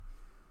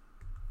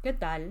¿Qué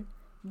tal?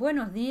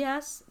 Buenos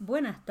días,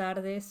 buenas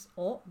tardes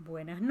o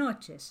buenas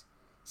noches,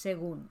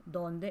 según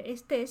donde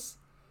estés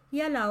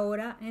y a la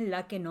hora en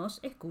la que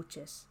nos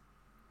escuches.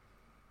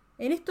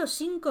 En estos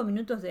 5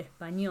 minutos de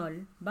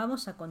español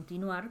vamos a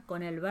continuar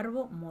con el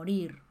verbo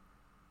morir.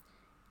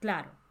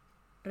 Claro,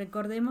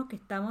 recordemos que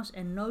estamos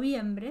en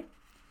noviembre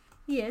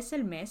y es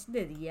el mes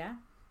de Día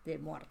de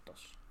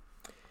Muertos.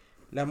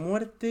 La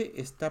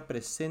muerte está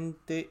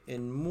presente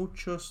en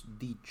muchos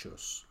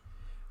dichos.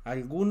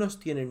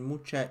 Algunos tienen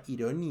mucha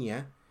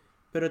ironía,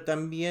 pero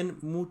también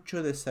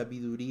mucho de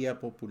sabiduría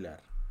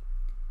popular.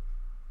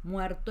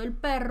 Muerto el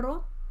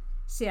perro,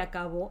 se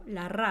acabó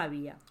la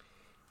rabia.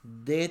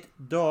 Dead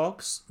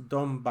dogs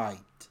don't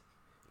bite.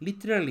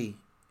 Literally,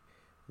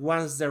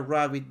 once the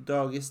rabid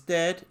dog is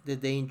dead, the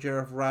danger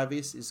of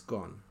rabies is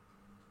gone.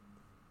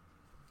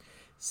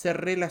 Se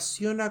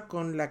relaciona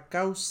con la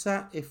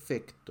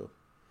causa-efecto.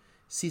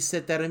 Si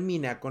se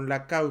termina con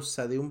la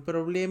causa de un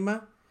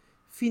problema,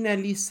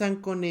 finalizan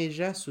con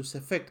ella sus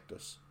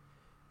efectos.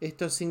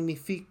 Esto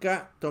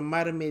significa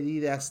tomar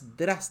medidas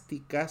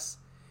drásticas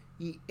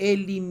y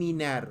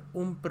eliminar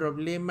un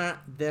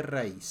problema de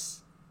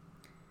raíz.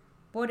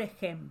 Por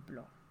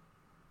ejemplo,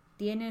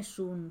 tienes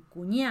un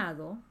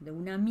cuñado de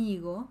un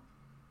amigo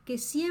que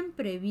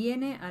siempre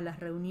viene a las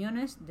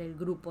reuniones del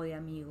grupo de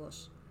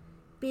amigos,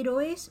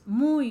 pero es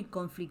muy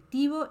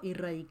conflictivo y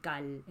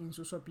radical en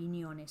sus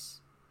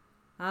opiniones.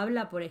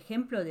 Habla, por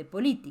ejemplo, de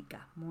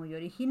política, muy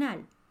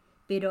original,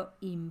 pero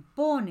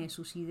impone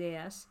sus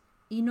ideas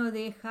y no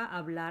deja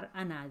hablar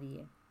a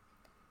nadie.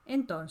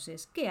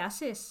 Entonces, ¿qué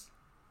haces?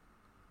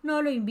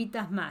 No lo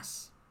invitas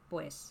más,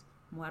 pues,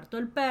 muerto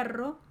el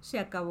perro, se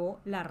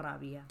acabó la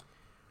rabia.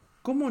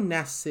 ¿Cómo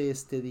nace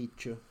este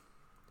dicho?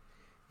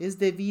 Es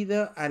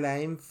debido a la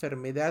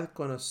enfermedad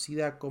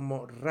conocida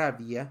como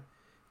rabia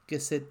que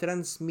se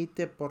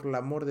transmite por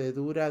la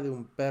mordedura de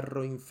un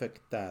perro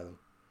infectado.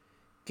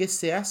 ¿Qué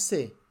se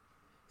hace?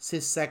 Se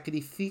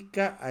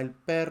sacrifica al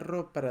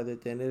perro para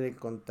detener el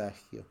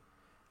contagio.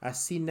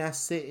 Así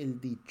nace el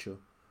dicho: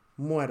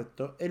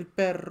 muerto el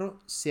perro,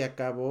 se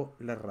acabó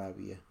la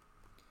rabia.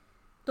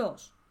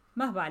 2.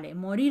 Más vale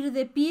morir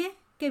de pie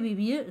que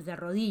vivir de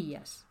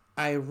rodillas.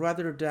 I'd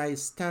rather die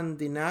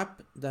standing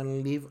up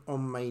than live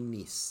on my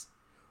knees.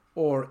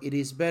 Or it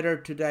is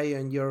better to die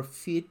on your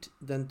feet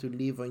than to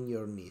live on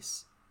your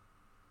knees.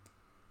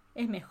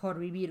 Es mejor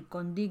vivir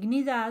con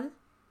dignidad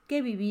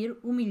que vivir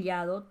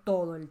humillado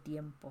todo el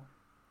tiempo.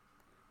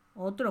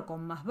 Otro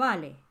con más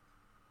vale.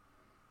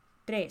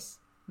 3.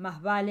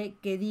 Más vale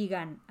que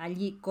digan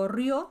allí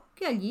corrió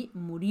que allí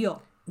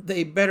murió.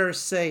 They better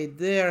say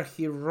there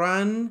he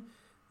ran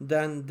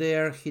than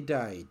there he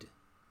died.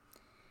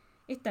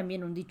 Es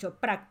también un dicho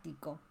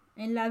práctico.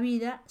 En la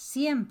vida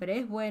siempre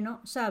es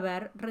bueno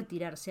saber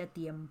retirarse a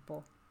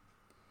tiempo.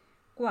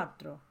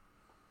 4.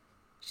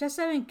 Ya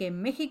saben que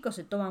en México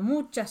se toma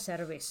mucha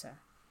cerveza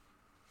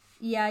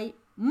y hay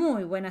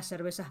muy buenas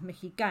cervezas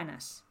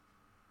mexicanas.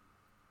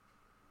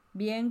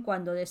 Bien,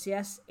 cuando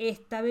deseas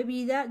esta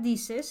bebida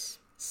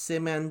dices: se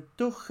me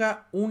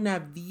antoja una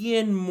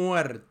bien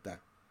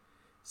muerta.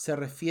 Se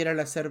refiere a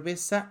la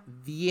cerveza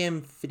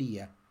bien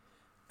fría.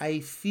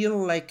 I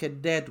feel like a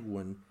dead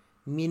one,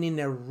 meaning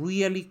a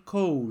really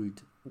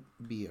cold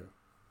beer.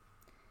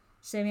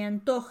 Se me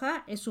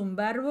antoja es un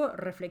verbo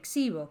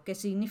reflexivo que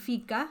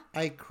significa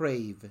I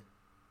crave.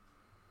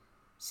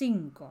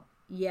 5.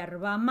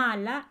 Hierba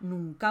mala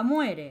nunca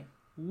muere.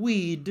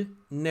 Weed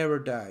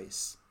never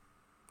dies.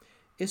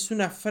 Es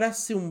una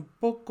frase un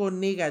poco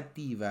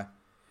negativa.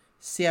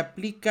 Se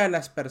aplica a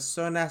las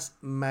personas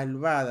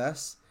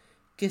malvadas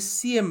que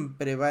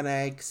siempre van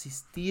a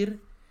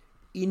existir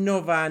y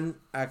no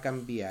van a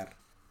cambiar.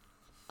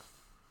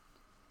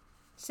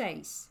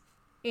 6.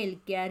 El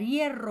que a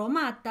hierro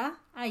mata,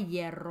 a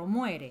hierro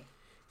muere.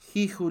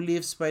 He who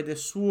lives by the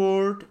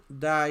sword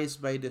dies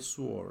by the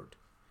sword.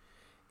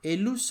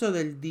 El uso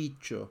del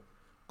dicho,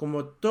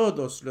 como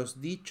todos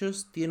los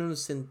dichos, tiene un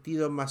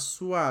sentido más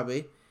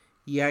suave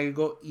y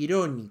algo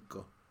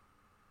irónico.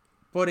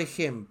 Por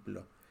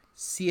ejemplo,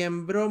 si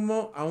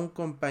embromo a un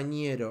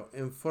compañero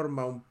en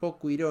forma un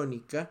poco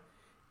irónica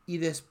y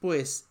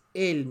después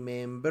él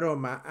me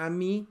embroma a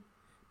mí,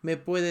 me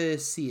puede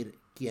decir: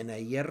 quien a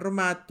hierro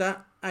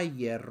mata, a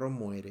hierro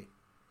muere.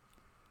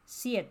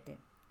 7.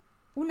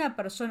 Una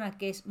persona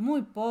que es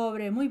muy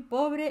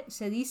pobre,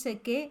 se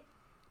dice que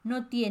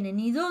no tiene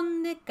ni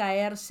dónde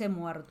caerse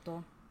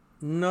muerto.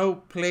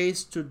 No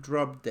place to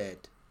drop dead.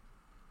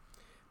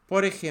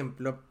 Por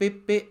ejemplo,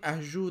 Pepe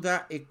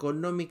ayuda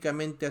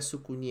económicamente a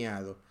su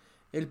cuñado.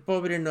 El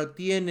pobre no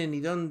tiene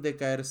ni dónde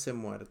caerse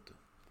muerto.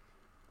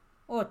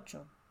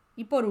 8.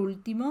 Y por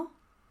último,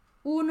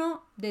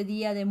 uno de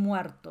Día de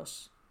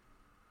Muertos,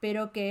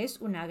 pero que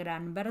es una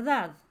gran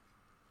verdad.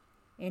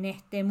 En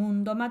este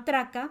mundo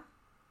matraca,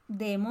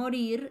 de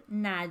morir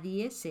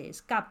nadie se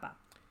escapa.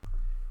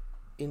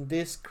 In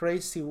this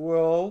crazy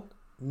world,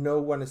 no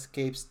one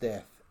escapes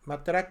death.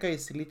 Matraca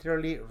is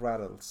literally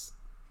rattles.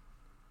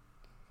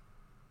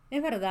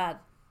 Es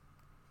verdad,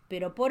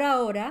 pero por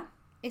ahora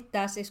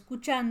estás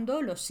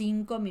escuchando los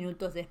 5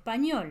 minutos de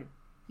español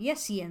y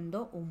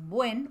haciendo un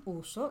buen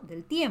uso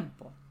del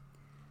tiempo.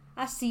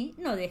 Así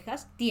no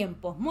dejas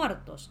tiempos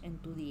muertos en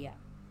tu día.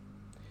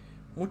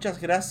 Muchas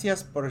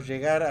gracias por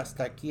llegar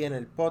hasta aquí en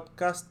el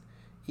podcast.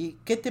 ¿Y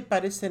qué te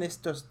parecen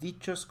estos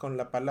dichos con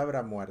la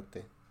palabra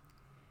muerte?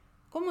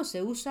 ¿Cómo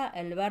se usa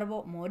el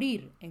verbo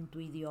morir en tu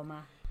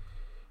idioma?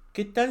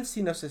 ¿Qué tal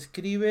si nos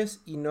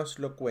escribes y nos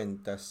lo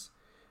cuentas?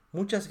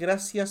 Muchas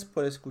gracias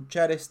por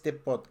escuchar este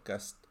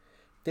podcast.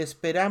 Te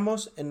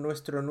esperamos en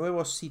nuestro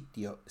nuevo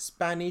sitio,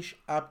 Spanish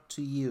Up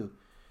to You,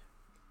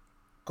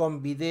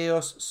 con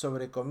videos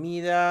sobre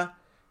comida,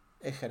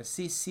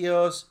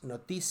 ejercicios,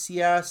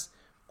 noticias,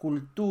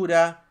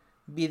 cultura,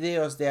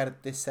 videos de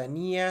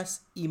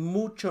artesanías y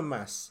mucho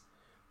más.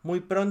 Muy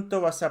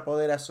pronto vas a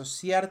poder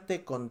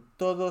asociarte con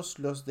todos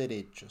los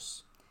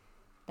derechos.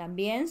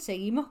 También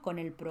seguimos con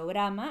el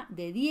programa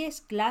de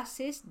 10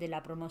 clases de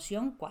la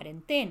promoción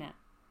Cuarentena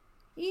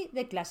y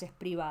de clases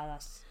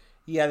privadas.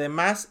 Y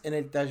además en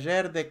el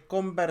taller de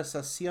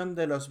conversación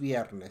de los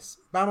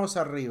viernes. Vamos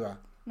arriba.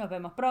 Nos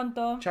vemos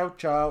pronto. Chau,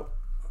 chau.